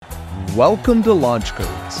Welcome to Launch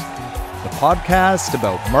Codes, the podcast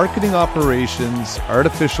about marketing operations,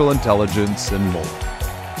 artificial intelligence, and more.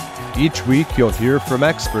 Each week, you'll hear from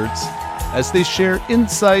experts as they share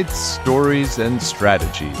insights, stories, and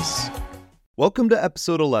strategies. Welcome to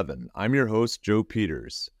episode 11. I'm your host, Joe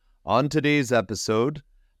Peters. On today's episode,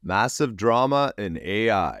 massive drama in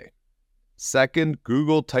AI. Second,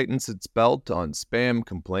 Google tightens its belt on spam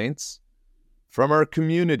complaints. From our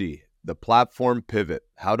community, the platform pivot,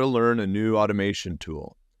 how to learn a new automation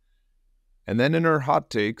tool. And then in our hot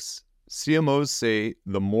takes, CMOs say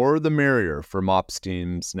the more the merrier for MOPS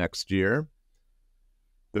teams next year.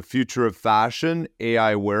 The future of fashion,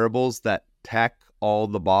 AI wearables that tech all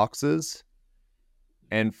the boxes.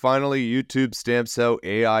 And finally, YouTube stamps out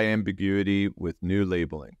AI ambiguity with new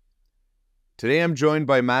labeling. Today I'm joined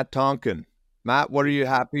by Matt Tonkin. Matt, what are you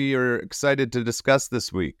happy or excited to discuss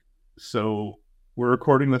this week? So we're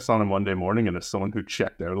recording this on a Monday morning, and as someone who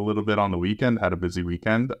checked out a little bit on the weekend, had a busy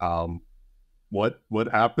weekend, what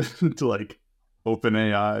happened to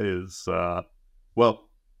OpenAI is, I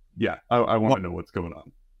want to know what's going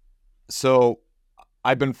on. So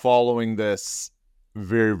I've been following this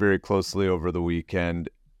very, very closely over the weekend.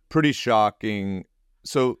 Pretty shocking.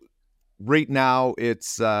 So right now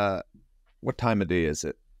it's, what time of day is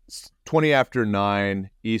it? It's 20 after 9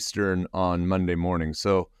 Eastern on Monday morning.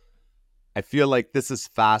 So I feel like this is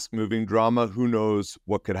fast-moving drama. Who knows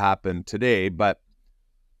what could happen today? But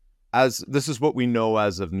as this is what we know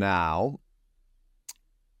as of now.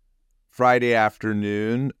 Friday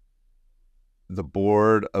afternoon, the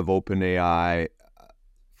board of OpenAI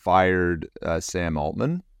fired Sam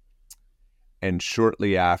Altman. And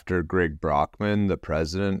shortly after, Greg Brockman, the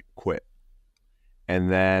president, quit. And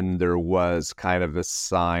then there was kind of a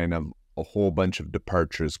sign of a whole bunch of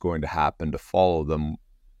departures going to happen to follow them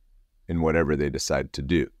in whatever they decide to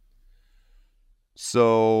do.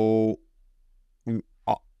 So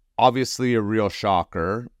obviously a real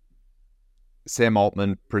shocker. Sam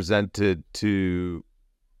Altman presented to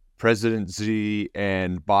President Xi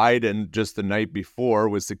and Biden just the night before,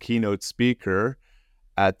 was the keynote speaker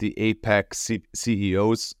at the APEC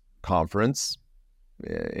CEOs conference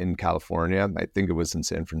in California. I think it was in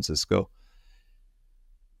San Francisco.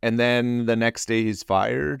 And then the next day he's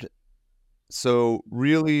fired. So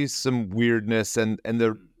really some weirdness, and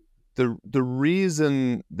the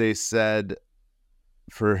reason they said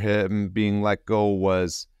for him being let go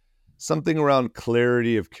was something around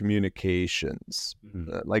clarity of communications,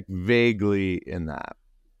 like vaguely in that.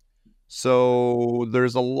 So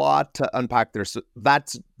there's a lot to unpack there. So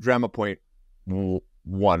that's drama point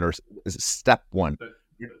one, or step one.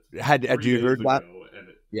 Had you heard that?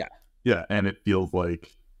 Yeah, and it feels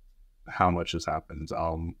like how much has happened.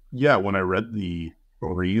 When I read the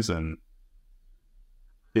reason,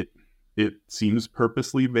 it seems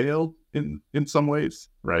purposely veiled in some ways,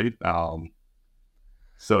 right?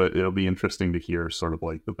 So it'll be interesting to hear sort of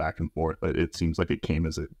like the back and forth. But it seems like it came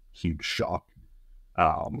as a huge shock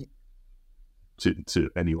to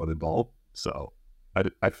anyone involved. So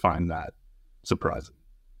I find that surprising.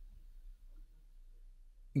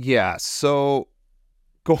 Yeah, so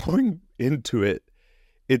going into it,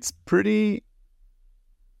 it's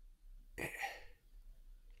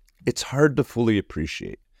hard to fully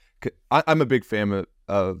appreciate. I'm a big fan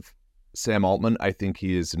of Sam Altman. I think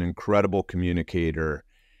he is an incredible communicator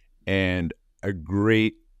and a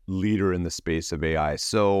great leader in the space of AI.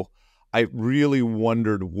 So I really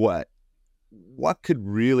wondered what could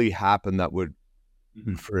really happen that would,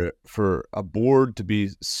 for a board to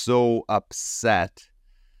be so upset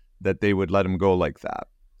that they would let him go like that.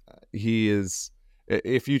 He is,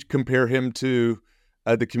 if you compare him to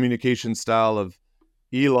the communication style of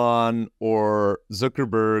Elon or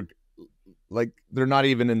Zuckerberg, like they're not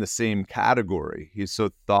even in the same category. He's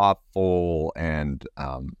so thoughtful and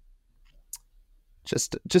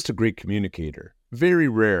just a great communicator. Very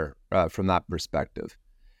rare from that perspective.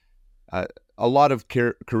 A lot of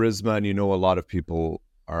charisma, and a lot of people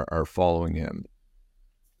are following him.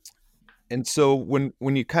 And so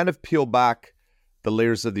when you kind of peel back the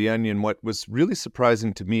layers of the onion, what was really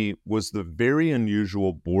surprising to me was the very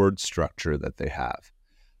unusual board structure that they have.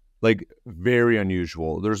 Like, very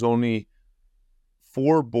unusual. There's only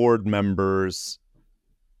 4 board members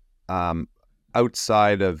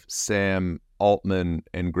outside of Sam Altman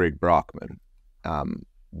and Greg Brockman.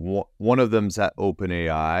 One of them's at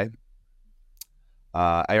OpenAI.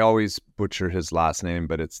 I always butcher his last name,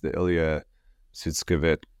 but it's the Ilya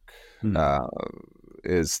Sutskevic.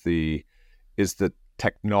 Is the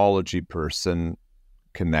technology person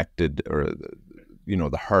connected, or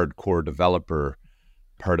the hardcore developer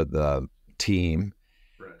part of the team.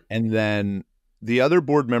 Right. And then the other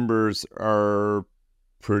board members are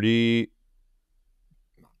pretty,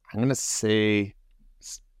 I'm going to say,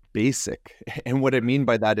 basic. And what I mean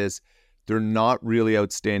by that is they're not really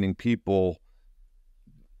outstanding people,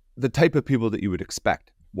 the type of people that you would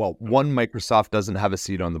expect. Well, one, Microsoft doesn't have a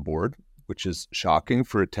seat on the board, which is shocking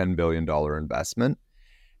for a $10 billion investment.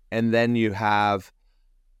 And then you have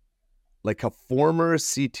like a former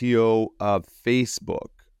CTO of Facebook,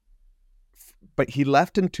 but he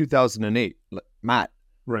left in 2008. Matt,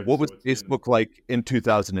 Right. what was Facebook like in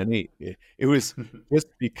 2008? It was just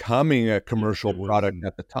becoming a commercial product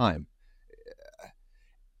at the time.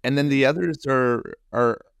 And then the others are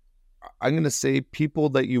I'm going to say people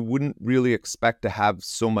that you wouldn't really expect to have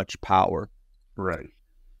so much power. Right.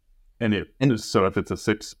 And if it's a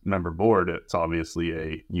 6-member board, it's obviously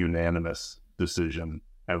a unanimous decision.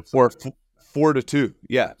 Or 4-2.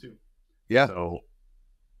 Yeah. Yeah. So,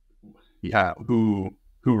 yeah, who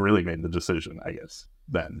really made the decision, I guess,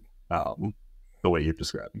 then, the way you're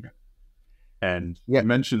describing it. And you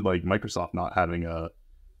mentioned like Microsoft not having a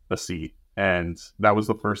seat. And that was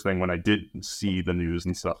the first thing when I did see the news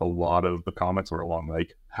and stuff. A lot of the comments were along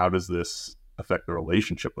like, how does this affect the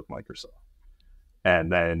relationship with Microsoft? And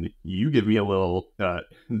then you give me a little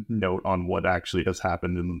note on what actually has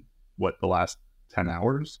happened in the last 10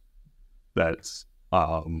 hours. That's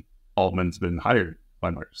Altman's been hired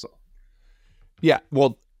by Microsoft. Yeah,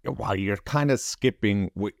 well, you're kind of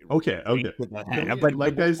skipping. Okay. But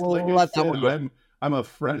like I said, I'm a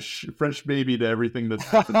fresh baby to everything that's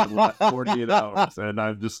happened in the last 48 hours, and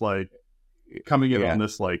I'm just like coming in on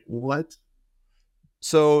this like what?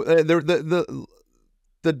 So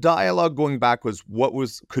the dialogue going back was what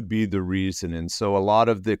could be the reason, and so a lot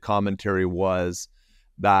of the commentary was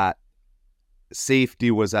that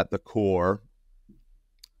safety was at the core,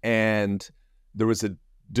 and there was a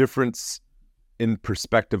difference in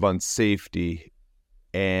perspective on safety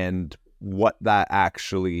and what that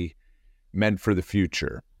actually meant for the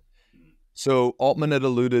future. So Altman had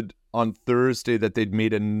alluded on Thursday that they'd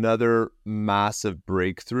made another massive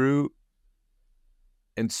breakthrough.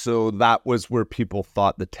 And so that was where people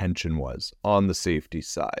thought the tension was on the safety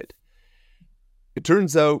side. It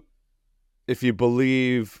turns out, if you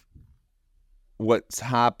believe what's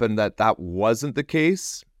happened, that wasn't the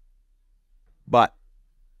case. But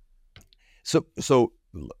so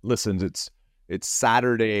listen, it's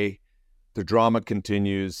Saturday. The drama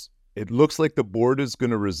continues. It looks like the board is going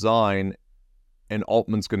to resign and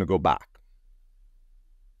Altman's going to go back.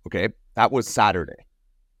 Okay, that was Saturday.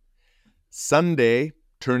 Sunday,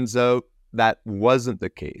 turns out that wasn't the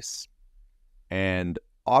case. And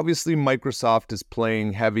obviously Microsoft is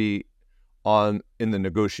playing heavy in the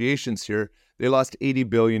negotiations here. They lost $80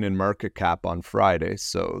 billion in market cap on Friday,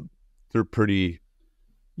 so they're pretty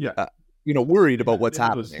worried about what's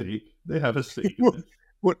happening. They have a stake.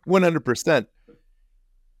 100%.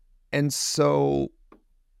 And so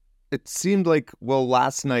it seemed like,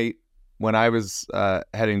 last night when I was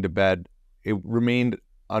heading to bed, it remained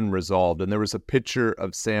unresolved. And there was a picture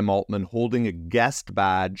of Sam Altman holding a guest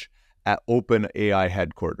badge at OpenAI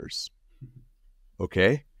headquarters.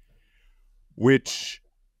 Okay?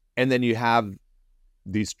 And then you have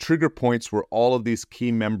these trigger points where all of these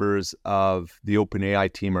key members of the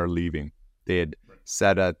OpenAI team are leaving. They had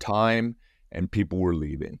set a time and people were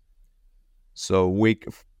leaving. So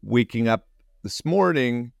waking up this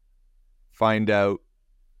morning, find out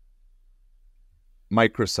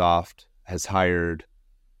Microsoft has hired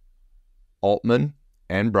Altman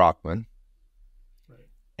and Brockman,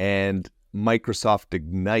 and Microsoft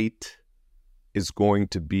Ignite is going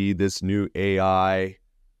to be this new AI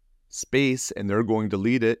space, and they're going to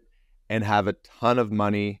lead it and have a ton of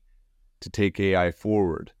money to take AI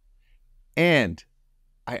forward. And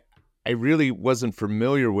I really wasn't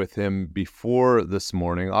familiar with him before this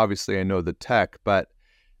morning. Obviously, I know the tech, but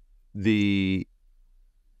the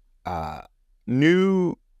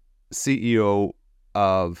new CEO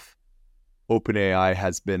of OpenAI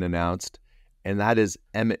has been announced, and that is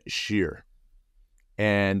Emmett Shear.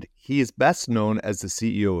 And he is best known as the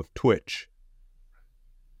CEO of Twitch,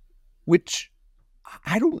 which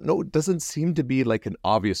I don't know, doesn't seem to be like an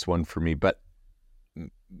obvious one for me, but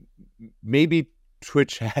maybe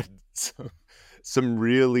Twitch had some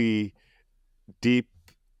really deep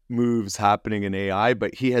moves happening in AI,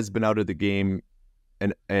 but he has been out of the game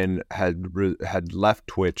and had left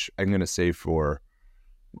Twitch, I'm going to say, for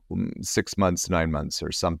 6 months, 9 months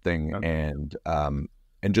or something, and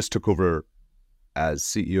just took over as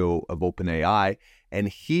CEO of OpenAI. And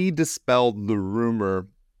he dispelled the rumor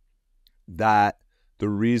that the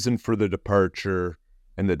reason for the departure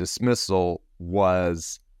and the dismissal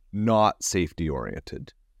was not safety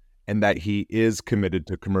oriented. and that he is committed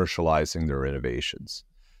to commercializing their innovations.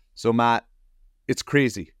 So Matt, it's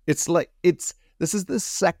crazy. This is the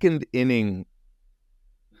second inning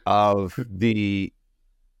of the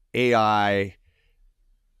AI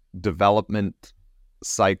development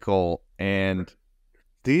cycle, and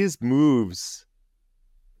these moves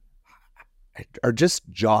are just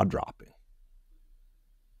jaw-dropping.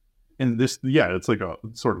 And this, yeah, it's like a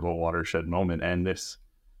sort of a watershed moment. And this,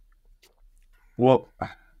 well,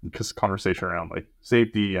 because conversation around like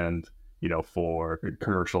safety and, for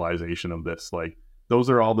commercialization of this, like those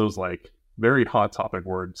are all those like very hot topic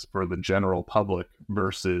words for the general public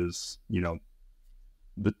versus,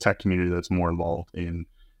 the tech community that's more involved in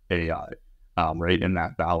AI, right? In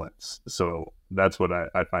that balance. So that's what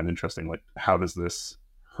I find interesting. Like, how does this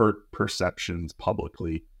hurt perceptions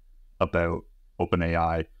publicly about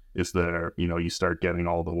OpenAI? Is there, you start getting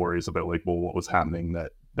all the worries about like, well, what was happening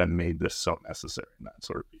that made this so necessary and that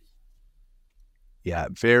sort of piece. Yeah,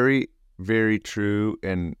 very, very true.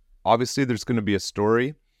 And obviously there's going to be a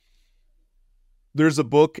story. There's a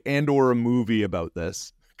book and or a movie about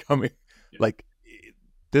this coming. Yeah. Like,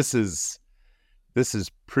 this is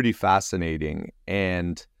pretty fascinating.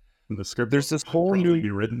 And the script, there's this whole new, be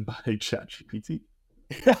written by ChatGPT.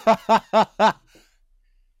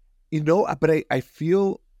 But I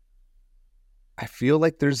feel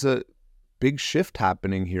like there's a big shift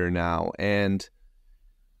happening here now. And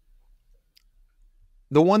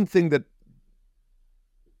the one thing that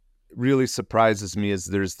really surprises me is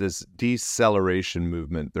there's this deceleration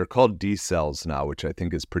movement. They're called decels now, which I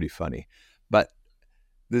think is pretty funny. But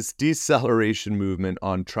this deceleration movement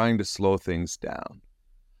on trying to slow things down.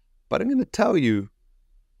 But I'm going to tell you,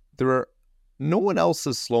 no one else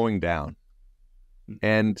is slowing down.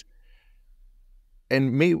 And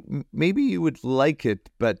maybe you would like it,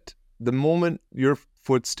 but the moment your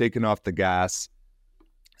foot's taken off the gas,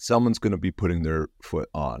 someone's going to be putting their foot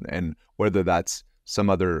on. And whether that's some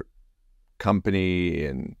other company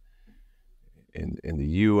in the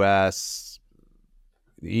US,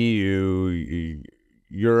 the EU,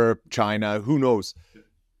 Europe, China, who knows?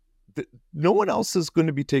 No one else is going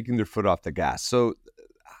to be taking their foot off the gas. So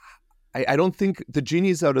I don't think the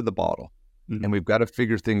genie's out of the bottle, and we've got to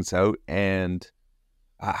figure things out. And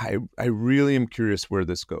I really am curious where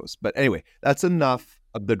this goes. But anyway, that's enough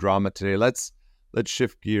of the drama today. Let's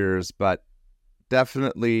shift gears, but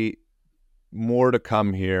definitely more to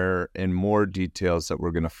come here and more details that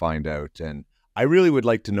we're going to find out. And I really would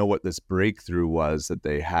like to know what this breakthrough was that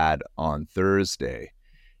they had on Thursday.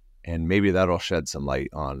 And maybe that'll shed some light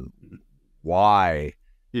on why.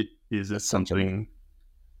 Is it something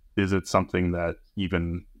that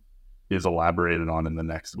even is elaborated on in the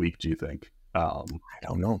next week, do you think? I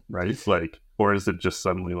don't know. Right? Like, or is it just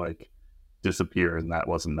suddenly like disappear and that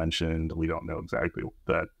wasn't mentioned? We don't know exactly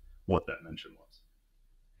what that mention was.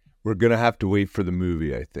 We're going to have to wait for the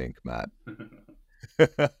movie, I think, Matt.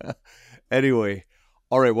 Anyway,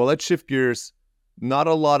 all right, well, let's shift gears. Not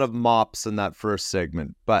a lot of mops in that first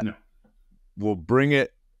segment, but we'll bring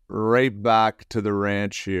it right back to the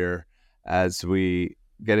ranch here as we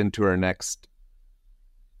get into our next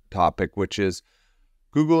topic, which is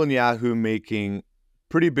Google and Yahoo making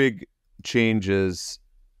pretty big changes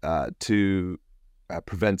to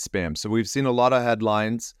prevent spam. So we've seen a lot of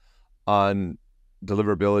headlines on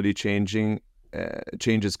deliverability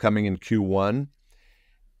changes coming in Q1.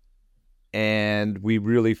 And we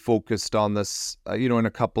really focused on this, in a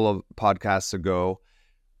couple of podcasts ago.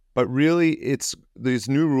 But really, these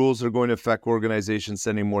new rules are going to affect organizations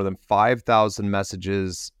sending more than 5,000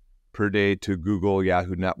 messages per day to Google,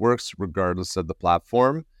 Yahoo networks, regardless of the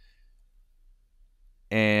platform.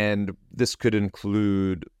 And this could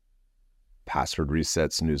include password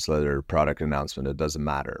resets, newsletter, product announcement. It doesn't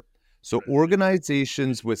matter. So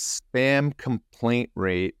organizations with spam complaint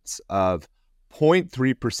rates of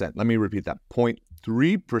 0.3%, let me repeat that,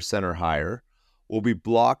 0.3% or higher, will be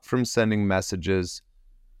blocked from sending messages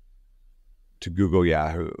to Google,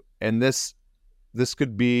 Yahoo. And this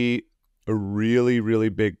could be a really, really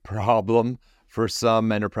big problem for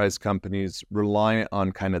some enterprise companies reliant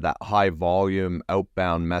on kind of that high volume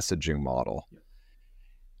outbound messaging model.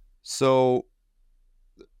 So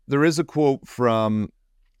there is a quote from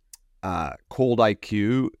Cold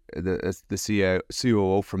IQ, the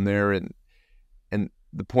COO from there, and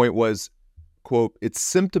the point was, quote, "It's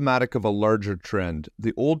symptomatic of a larger trend.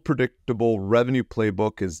 The old predictable revenue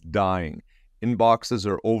playbook is dying. Inboxes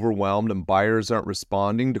are overwhelmed and buyers aren't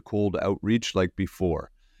responding to cold outreach like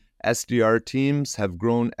before. SDR teams have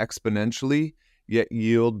grown exponentially, yet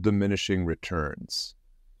yield diminishing returns."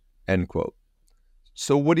 End quote.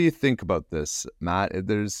 So what do you think about this, Matt?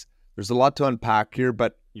 There's a lot to unpack here,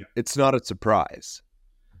 but Yeah. it's not a surprise.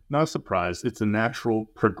 Not a surprise. It's a natural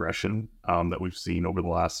progression that we've seen over the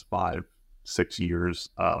last 5-6 years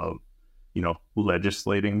of,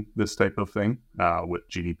 legislating this type of thing with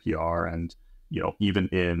GDPR and, even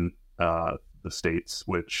in the States,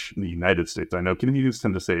 which the United States, I know Canadians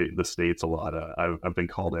tend to say the States a lot. I've been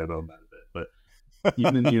called out on that a bit, but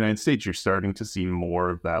even in the United States, you're starting to see more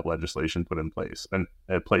of that legislation put in place, and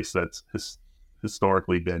a place that's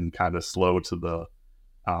historically been kind of slow to the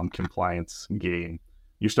compliance game.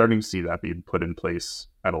 You're starting to see that being put in place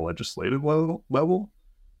at a legislative level,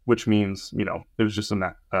 which means it was just a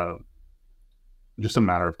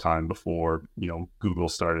matter of time before Google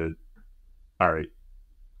started. All right,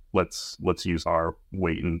 let's use our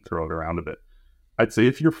weight and throw it around a bit. I'd say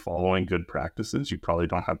if you're following good practices, you probably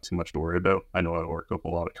don't have too much to worry about. I know I work with a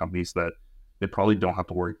lot of companies that they probably don't have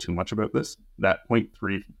to worry too much about this. That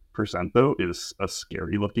 0.3% though is a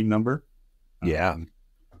scary looking number. Yeah.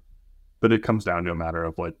 But it comes down to a matter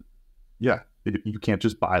of you can't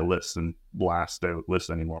just buy lists and blast out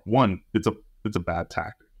lists anymore. One, it's a bad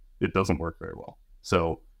tactic. It doesn't work very well.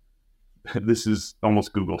 So this is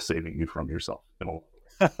almost Google saving you from yourself in a lot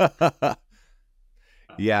of ways.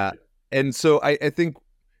 Yeah. And so I think,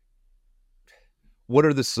 what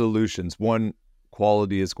are the solutions? One,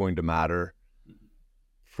 quality is going to matter.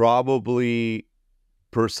 Probably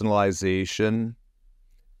personalization,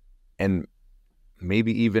 and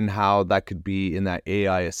maybe even how that could be in that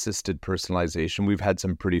AI assisted personalization. We've had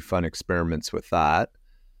some pretty fun experiments with that.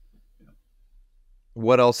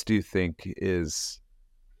 What else do you think is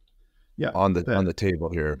on the table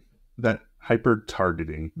here? That hyper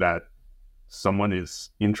targeting, that someone is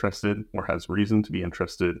interested or has reason to be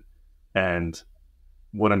interested, and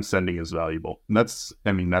what I'm sending is valuable. And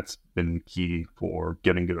that's been key for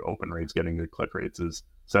getting good open rates, getting good click rates, is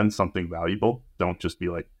send something valuable. Don't just be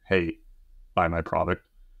like, hey, buy my product.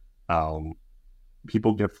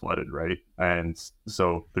 People get flooded, right? And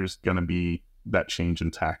so there's going to be that change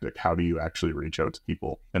in tactic. How do you actually reach out to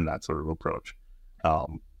people in that sort of approach?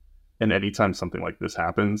 And anytime something like this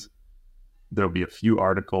happens, there'll be a few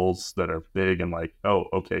articles that are big and like, oh,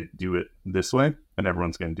 okay, do it this way. And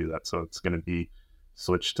everyone's going to do that. So it's going to be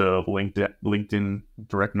switch to LinkedIn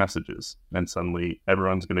direct messages. And suddenly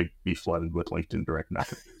everyone's going to be flooded with LinkedIn direct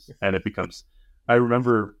messages. And it becomes, I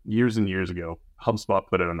remember years and years ago, HubSpot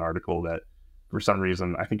put out an article that for some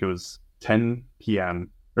reason, I think it was 10 p.m.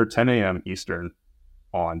 or 10 a.m. Eastern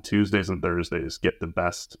on Tuesdays and Thursdays get the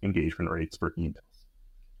best engagement rates for emails.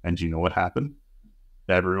 And do you know what happened?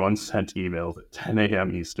 Everyone sent emails at 10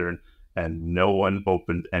 a.m. Eastern, and no one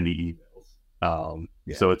opened any emails.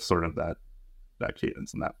 So it's sort of that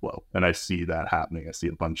cadence and that flow. And I see that happening. I see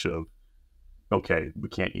a bunch of, okay, we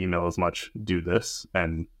can't email as much, do this,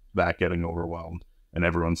 and that getting overwhelmed. And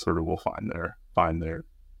everyone sort of will find their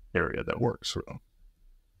area that works for them.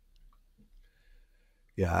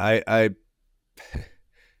 Yeah, I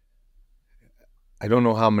don't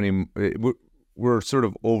know how many. We're sort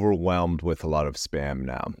of overwhelmed with a lot of spam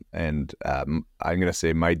now. And I'm going to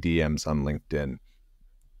say my DMs on LinkedIn,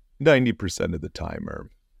 90% of the time are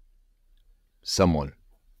someone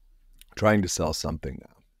trying to sell something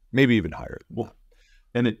now, maybe even higher than that.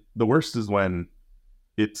 And the worst is when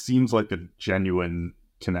it seems like a genuine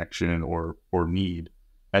connection or need,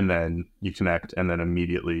 and then you connect, and then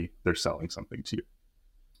immediately they're selling something to you.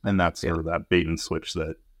 And that's sort of that bait and switch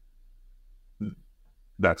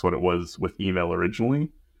that's what it was with email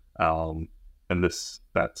originally. And that's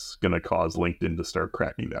going to cause LinkedIn to start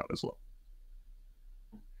cracking down as well.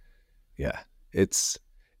 Yeah. It's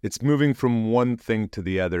moving from one thing to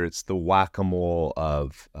the other. It's the whack-a-mole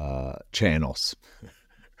of channels,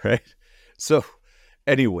 right? So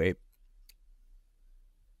anyway,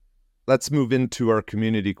 let's move into our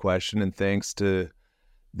community question. And thanks to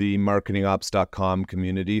the marketingops.com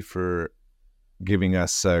community for giving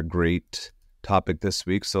us a great topic this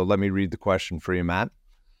week. So let me read the question for you, Matt.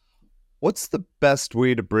 What's the best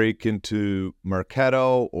way to break into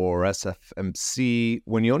Marketo or SFMC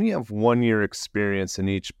when you only have 1 year experience in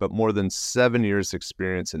each, but more than 7 years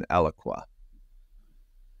experience in Eloqua?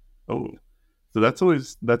 Oh, so that's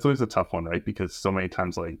always a tough one, right? Because so many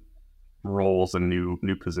times like roles and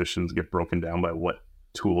new positions get broken down by what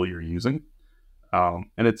tool you're using. And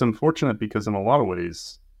it's unfortunate because in a lot of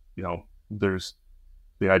ways, there's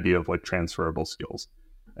the idea of like transferable skills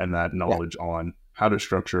and that knowledge on how to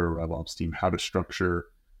structure a RevOps team, how to structure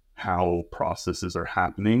how processes are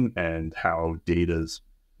happening and how data's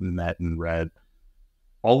met and read.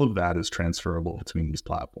 All of that is transferable between these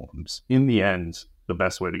platforms. In the end, the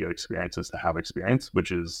best way to get experience is to have experience,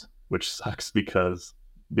 which sucks because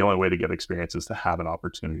the only way to get experience is to have an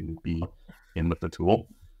opportunity to be in with the tool.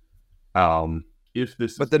 If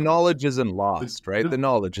this But is the going, knowledge isn't lost, right? no, The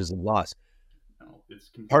knowledge isn't lost. no,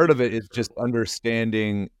 it's Part completely of it is just transferable.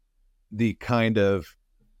 understanding the kind of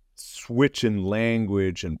switch in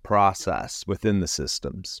language and process within the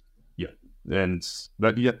systems. Yeah, and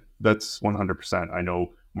that's 100%. I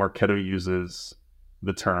know Marketo uses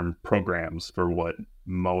the term programs for what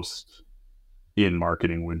most in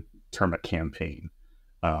marketing would term a campaign.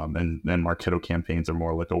 And Marketo campaigns are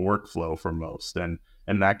more like a workflow for most, and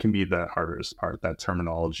that can be the hardest part, that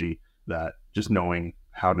terminology, that just knowing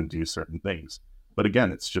how to do certain things. But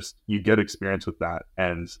again, it's just you get experience with that,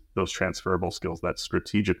 and those transferable skills, that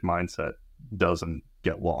strategic mindset doesn't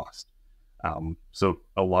get lost. So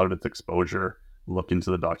a lot of it's exposure. Look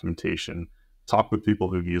into the documentation. Talk with people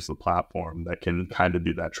who've used the platform that can kind of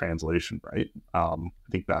do that translation, right? I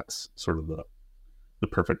think that's sort of the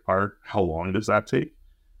perfect part. How long does that take?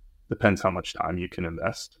 Depends how much time you can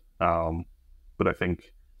invest. But I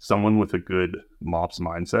think someone with a good MOPS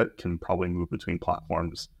mindset can probably move between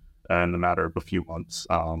platforms in a matter of a few months.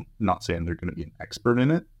 Not saying they're going to be an expert in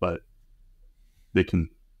it, but they can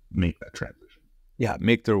make that transition. Yeah,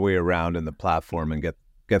 make their way around in the platform and get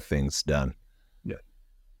things done. Yeah.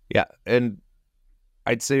 Yeah, and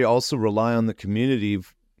I'd say also rely on the community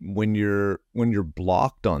when you're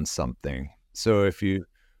blocked on something. So if you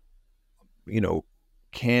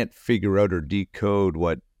can't figure out or decode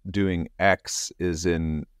what doing X is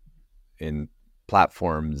in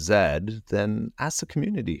platform Z, then ask the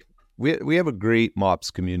community. We have a great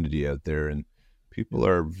MOPS community out there, and people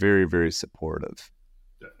are very, very supportive.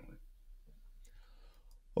 Definitely.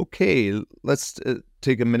 Okay, let's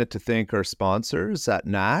take a minute to thank our sponsors at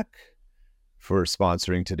Knack for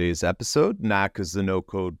sponsoring today's episode. Knack is the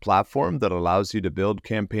no-code platform that allows you to build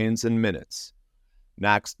campaigns in minutes.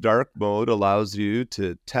 Knack's dark mode allows you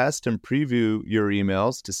to test and preview your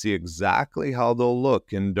emails to see exactly how they'll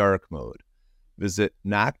look in dark mode. Visit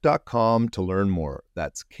knack.com to learn more.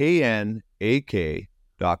 That's KNAK.com.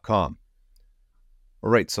 All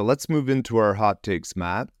right, so let's move into our hot takes,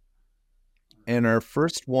 Matt. And our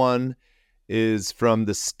first one is from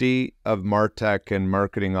the State of MarTech and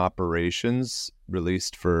Marketing Operations,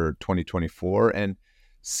 released for 2024. And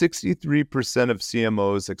 63% of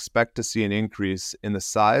CMOs expect to see an increase in the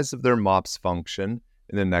size of their MOPS function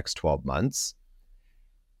in the next 12 months.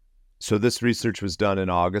 So this research was done in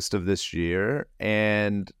August of this year,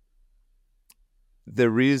 and the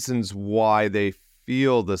reasons why they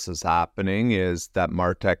feel this is happening is that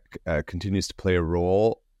MarTech continues to play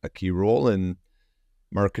a key role in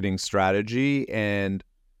marketing strategy, and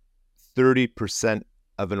 30%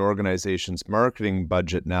 of an organization's marketing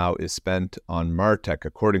budget now is spent on MarTech,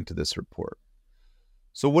 according to this report.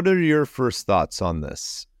 So what are your first thoughts on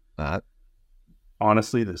this, Matt?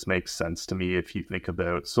 Honestly, this makes sense to me if you think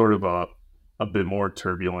about sort of a bit more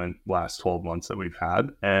turbulent last 12 months that we've had.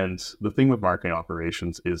 And the thing with marketing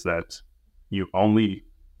operations is that you only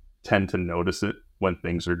tend to notice it when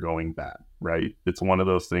things are going bad, right? It's one of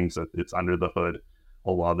those things that it's under the hood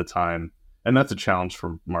a lot of the time. And that's a challenge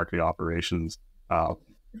for marketing operations.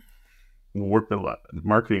 Work with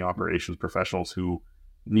marketing operations professionals who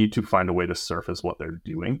need to find a way to surface what they're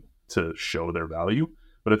doing to show their value.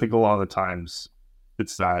 But I think a lot of the times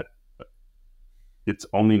it's that it's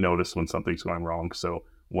only noticed when something's going wrong. So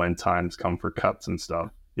when times come for cuts and stuff,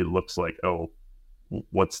 it looks like, oh,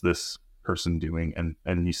 what's this person doing?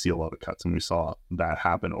 And you see a lot of cuts, and we saw that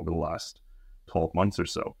happen over the last 12 months or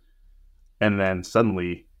so. And then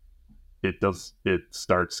suddenly it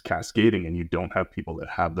starts cascading, and you don't have people that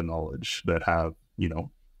have the knowledge, that have,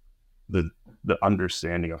 the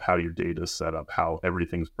understanding of how your data is set up, how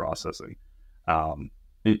everything's processing.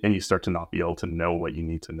 And you start to not be able to know what you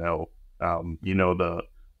need to know. The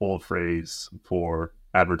old phrase for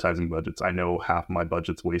advertising budgets, I know half my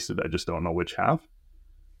budget's wasted, I just don't know which half.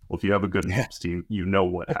 Well, if you have a good MOPS team, you know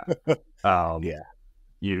what half.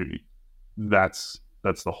 That's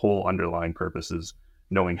the whole underlying purpose, is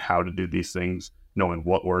knowing how to do these things, knowing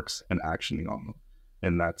what works, and actioning on them.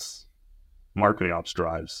 And that's marketing ops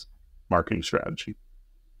drives marketing strategy.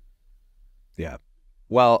 Yeah.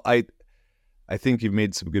 Well, I think you've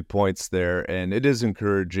made some good points there, and it is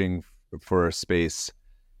encouraging for a space.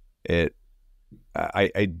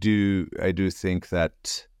 I do think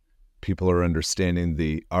that people are understanding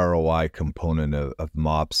the ROI component of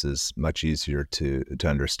MOPS is much easier to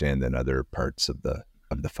understand than other parts of the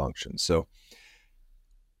function. So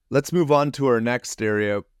let's move on to our next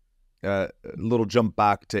area. A little jump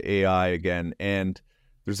back to AI again, and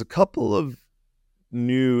there's a couple of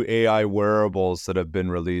new AI wearables that have been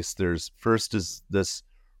released. First is this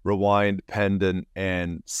Rewind pendant,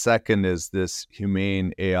 and second is this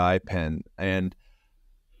Humane AI pen. And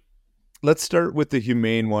let's start with the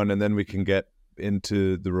humane one, and then we can get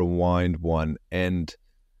into the rewind one. And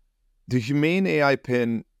the humane AI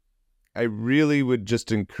pin, I really would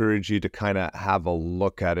just encourage you to kind of have a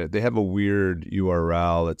look at it. They have a weird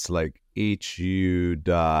URL. It's like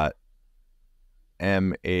hu.mane.ai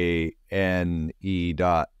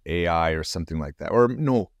or something like that. Or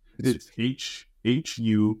no, it's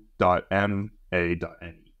hu.ma.ne.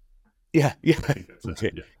 Yeah. Okay.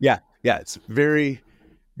 Yeah. It's very,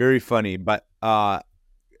 very funny, but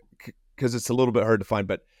because it's a little bit hard to find.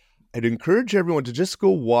 But I'd encourage everyone to just go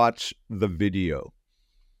watch the video.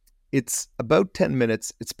 It's about 10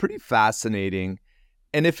 minutes. It's pretty fascinating.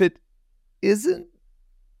 And if it isn't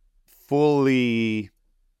fully,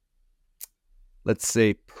 let's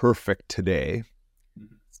say, perfect today,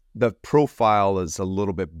 the profile is a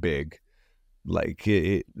little bit big. Like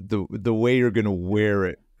the way you're going to wear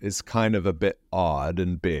it is kind of a bit odd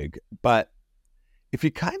and big. But if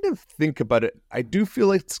you kind of think about it, I do feel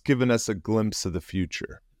like it's given us a glimpse of the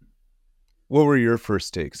future. What were your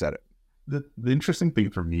first takes at it? The interesting thing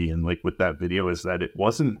for me and like with that video is that it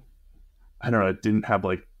wasn't, I don't know, it didn't have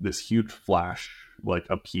like this huge flash like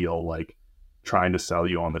appeal, like trying to sell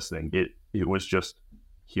you on this thing. It was just,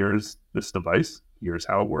 here's this device, here's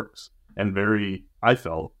how it works, and very, I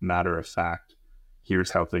felt, matter of fact,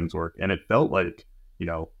 here's how things work. And it felt like, you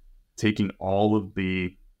know, taking all of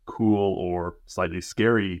the cool or slightly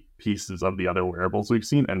scary pieces of the other wearables we've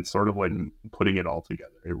seen and sort of like putting it all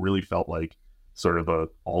together. It really felt like sort of a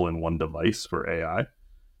all-in-one device for AI.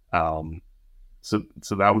 So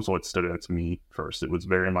that was what stood out to me first. It was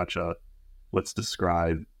very much a, let's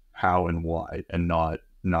describe how and why, and not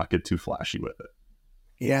get too flashy with it.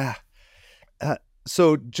 Yeah.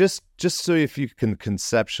 So just so if you can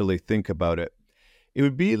conceptually think about it, it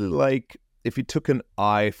would be like if you took an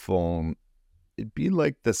iPhone, it'd be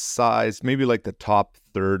like the size, maybe like the top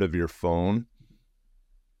third of your phone,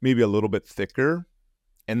 maybe a little bit thicker,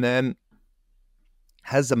 and then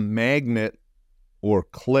has a magnet or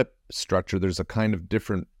clip structure. There's a kind of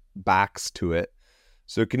different backs to it.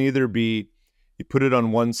 So it can either be, you put it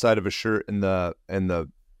on one side of a shirt and the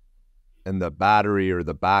battery or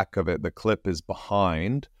the back of it, the clip is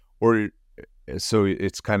behind, or so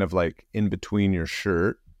it's kind of like in between your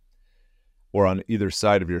shirt or on either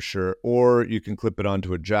side of your shirt, or you can clip it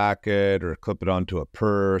onto a jacket or clip it onto a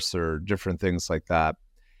purse or different things like that.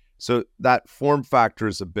 So that form factor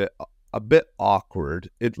is a bit awkward.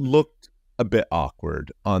 It looked a bit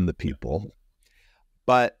awkward on the people,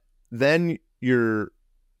 but then you're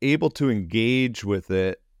able to engage with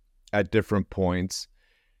it at different points,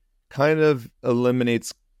 kind of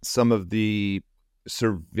eliminates some of the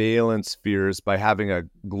surveillance fears by having a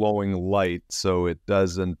glowing light. So it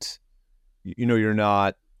doesn't, you're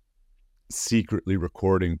not secretly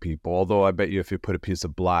recording people. Although I bet you if you put a piece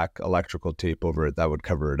of black electrical tape over it, that would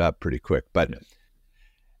cover it up pretty quick. But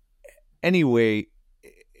anyway,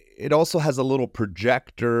 it also has a little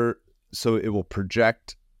projector, so it will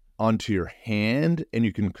project onto your hand and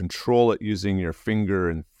you can control it using your finger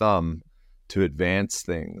and thumb to advance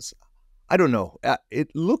things. I don't know.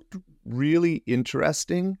 It looked really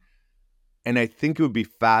interesting, and I think it would be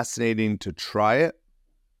fascinating to try it,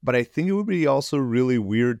 but I think it would be also really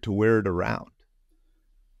weird to wear it around.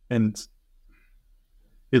 And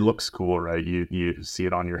it looks cool, right? You see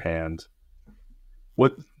it on your hand.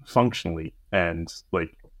 What functionally, and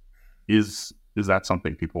like, is that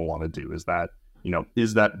something people want to do? Is that,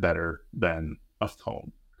 is that better than a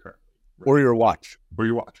phone currently? Right? Or your watch.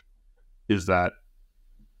 Is that,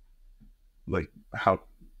 like, how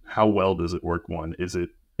well does it work? One, is it,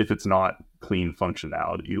 if it's not clean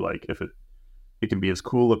functionality, like if it can be as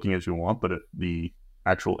cool looking as you want, but if the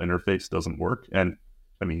actual interface doesn't work, and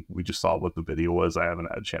I mean, we just saw what the video was. I haven't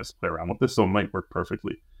had a chance to play around with this, so it might work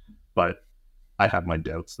perfectly, but I have my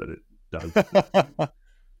doubts that it does.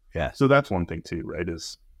 Yeah. So that's one thing too, right?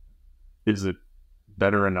 Is it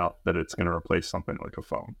better enough that it's going to replace something like a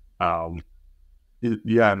phone? And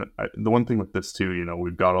the one thing with this too,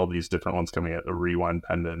 we've got all these different ones coming out, a rewind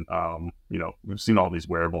pendant. We've seen all these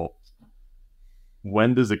wearables.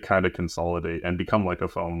 When does it kind of consolidate and become like a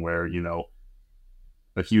phone where,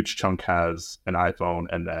 a huge chunk has an iPhone,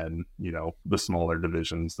 and then, the smaller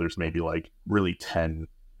divisions, there's maybe like really 10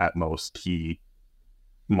 at most key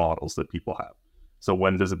models that people have. So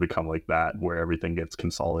when does it become like that, where everything gets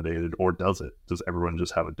consolidated, or does everyone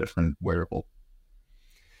just have a different wearable?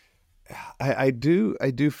 I do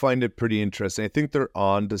find it pretty interesting. I think they're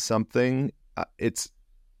on to something. It's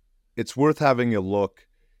worth having a look.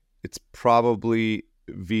 It's probably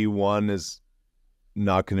V1 is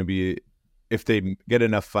not going to be, if they get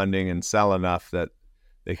enough funding and sell enough, that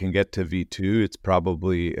they can get to V2, it's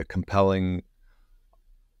probably a compelling,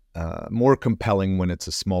 more compelling when it's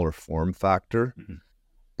a smaller form factor. Mm-hmm.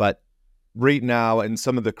 But right now, and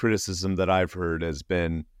some of the criticism that I've heard has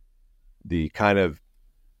been the kind of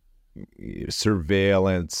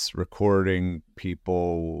surveillance, recording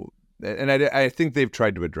people, and I think they've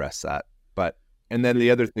tried to address that. But and then the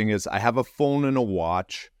other thing is, I have a phone and a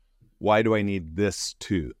watch. Why do I need this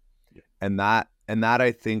too? Yeah. And that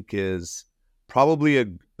I think is probably a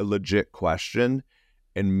legit question,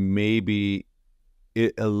 and maybe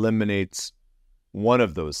it eliminates one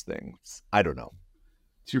of those things. I don't know.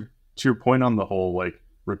 To your point on the whole like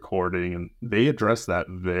recording, and they address that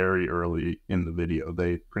very early in the video.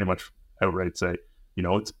 They pretty much outright say,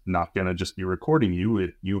 it's not going to just be recording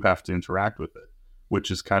you. You have to interact with it, which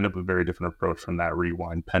is kind of a very different approach from that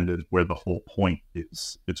rewind pendant where the whole point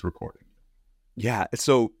is it's recording. Yeah.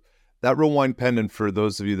 So that rewind pendant, for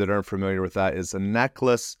those of you that aren't familiar with that, is a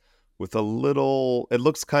necklace with a little, it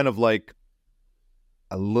looks kind of like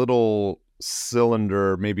a little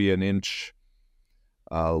cylinder, maybe an inch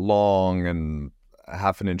long and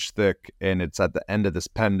half an inch thick, and it's at the end of this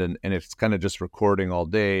pendant, and it's kind of just recording all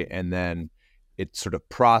day, and then it sort of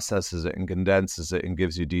processes it and condenses it and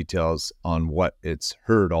gives you details on what it's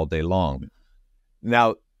heard all day long.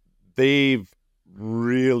 Now, they've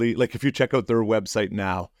really, like, if you check out their website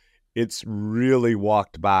now, it's really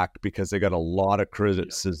walked back because they got a lot of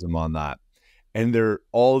criticism on that. And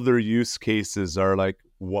all of their use cases are like,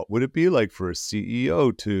 what would it be like for a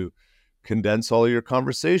CEO to condense all your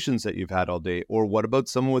conversations that you've had all day? Or what about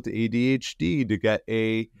someone with ADHD to get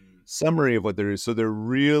a summary of what they're doing? So they're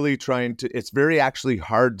really trying to, it's very actually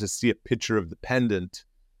hard to see a picture of the pendant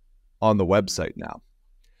on the website now.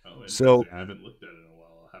 Oh, so I haven't looked at it in a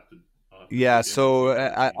while. I'll have to yeah,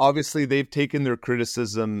 so obviously they've taken their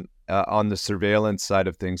criticism on the surveillance side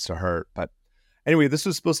of things to heart. But anyway, this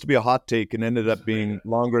was supposed to be a hot take and ended up being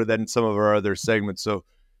longer than some of our other segments. So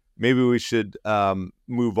maybe we should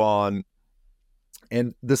move on.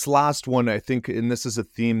 And this last one, I think, and this is a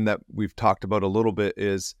theme that we've talked about a little bit,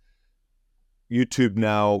 is YouTube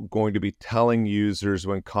now going to be telling users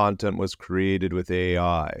when content was created with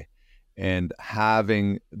AI, and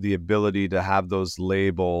having the ability to have those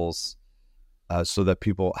labels so that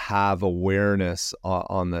people have awareness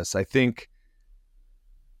on this. I think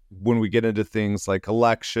when we get into things like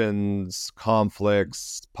elections,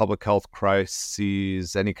 conflicts, public health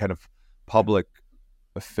crises, any kind of public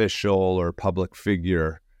official or public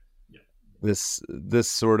figure, this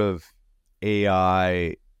sort of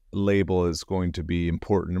AI label is going to be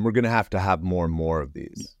important, and we're going to have more and more of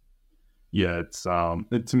these. Yeah, it's to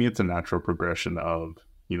me it's a natural progression of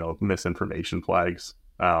misinformation flags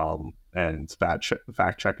and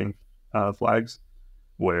fact checking flags,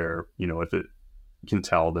 where if it can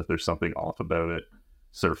tell that there's something off about it,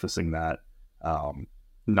 surfacing that,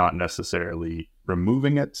 not necessarily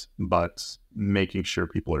removing it, but making sure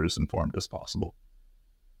people are as informed as possible.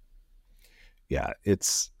 Yeah,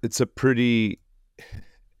 it's a pretty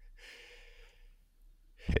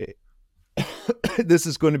this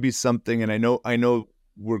is going to be something, and I know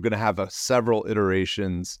we're going to have several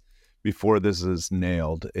iterations before this is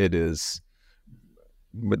nailed. It is,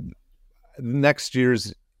 but next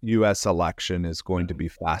year's U.S. election is going to be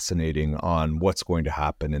fascinating on what's going to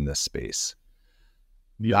happen in this space.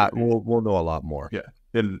 Yeah, we'll know a lot more. Yeah,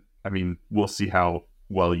 and I mean, we'll see how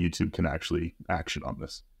well YouTube can actually action on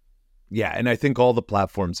this. Yeah, and I think all the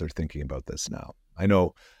platforms are thinking about this now. I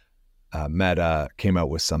know Meta came out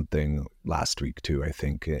with something last week too, I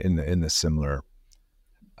think, in the similar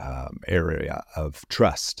area of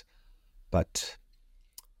trust. But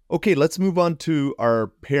okay, let's move on to our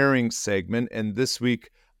pairing segment. And this week,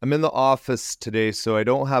 I'm in the office today, so I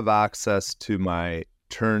don't have access to my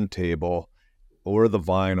turntable or the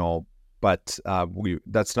vinyl, but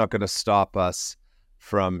that's not going to stop us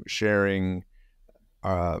from sharing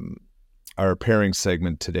our pairing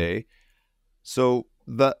segment today. So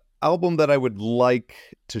the album that I would like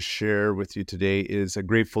to share with you today is a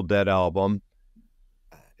Grateful Dead album.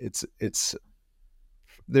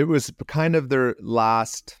 There was kind of their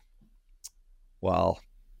last, well,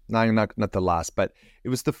 not the last, but it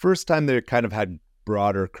was the first time they kind of had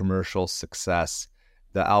broader commercial success.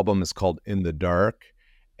 The album is called In the Dark,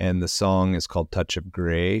 and the song is called Touch of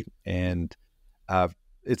Grey. And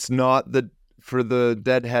it's not for the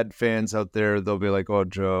Deadhead fans out there, they'll be like, "Oh,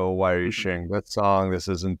 Joe, why are you sharing that song? This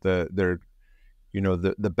isn't the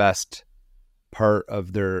best part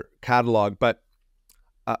of their catalog." But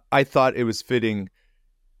I thought it was fitting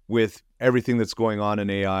with everything that's going on in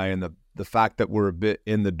AI and the the fact that we're a bit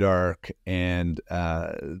in the dark and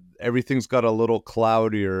everything's got a little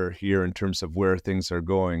cloudier here in terms of where things are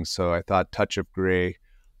going. So I thought Touch of Grey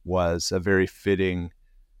was a very fitting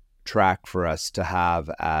track for us to have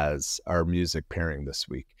as our music pairing this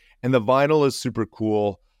week. And the vinyl is super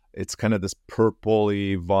cool. It's kind of this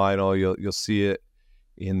purpley vinyl. You'll see it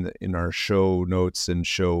in our show notes and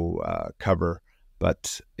show cover.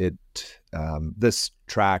 But this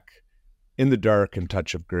track, In the Dark and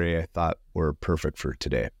Touch of Grey, I thought were perfect for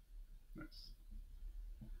today.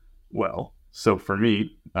 Well, so for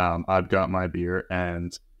me, I've got my beer,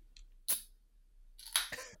 and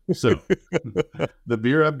so the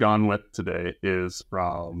beer I've gone with today is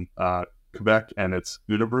from Quebec, and it's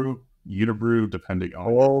Unibrew, depending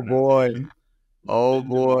on Oh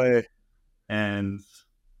boy. And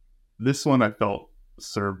this one I felt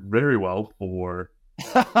served very well for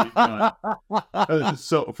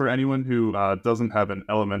so for anyone who doesn't have an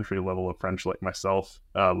elementary level of French like myself,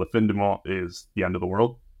 Le Fin du Monde is the end of the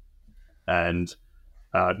world, and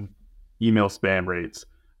email spam rates,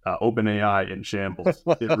 OpenAI in shambles.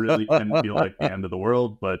 It really can feel like the end of the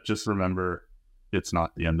world, but just remember, it's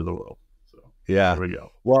not the end of the world. So yeah, there we go.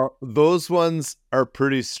 Well, those ones are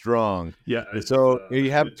pretty strong. Yeah. So you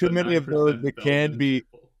have too many of those. It can be.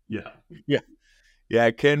 Yeah,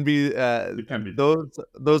 it can be.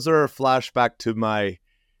 Those are a flashback to my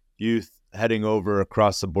youth heading over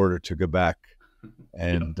across the border to Quebec,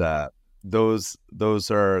 and those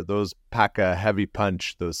pack a heavy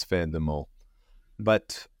punch. Those Fin du Monde.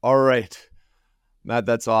 But all right, Matt,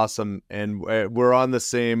 that's awesome, and we're on the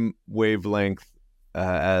same wavelength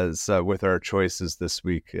as with our choices this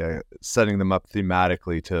week, setting them up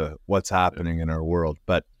thematically to what's happening in our world.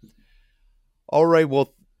 But all right,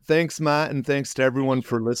 well. Thanks, Matt, and thanks to everyone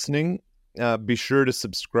for listening. Be sure to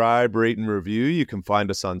subscribe, rate, and review. You can find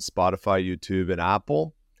us on Spotify, YouTube, and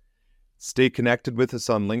Apple. Stay connected with us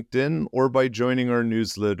on LinkedIn or by joining our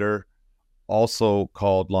newsletter, also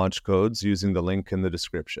called Launch Codes, using the link in the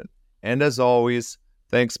description. And as always,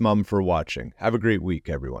 thanks, Mum, for watching. Have a great week,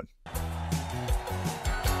 everyone.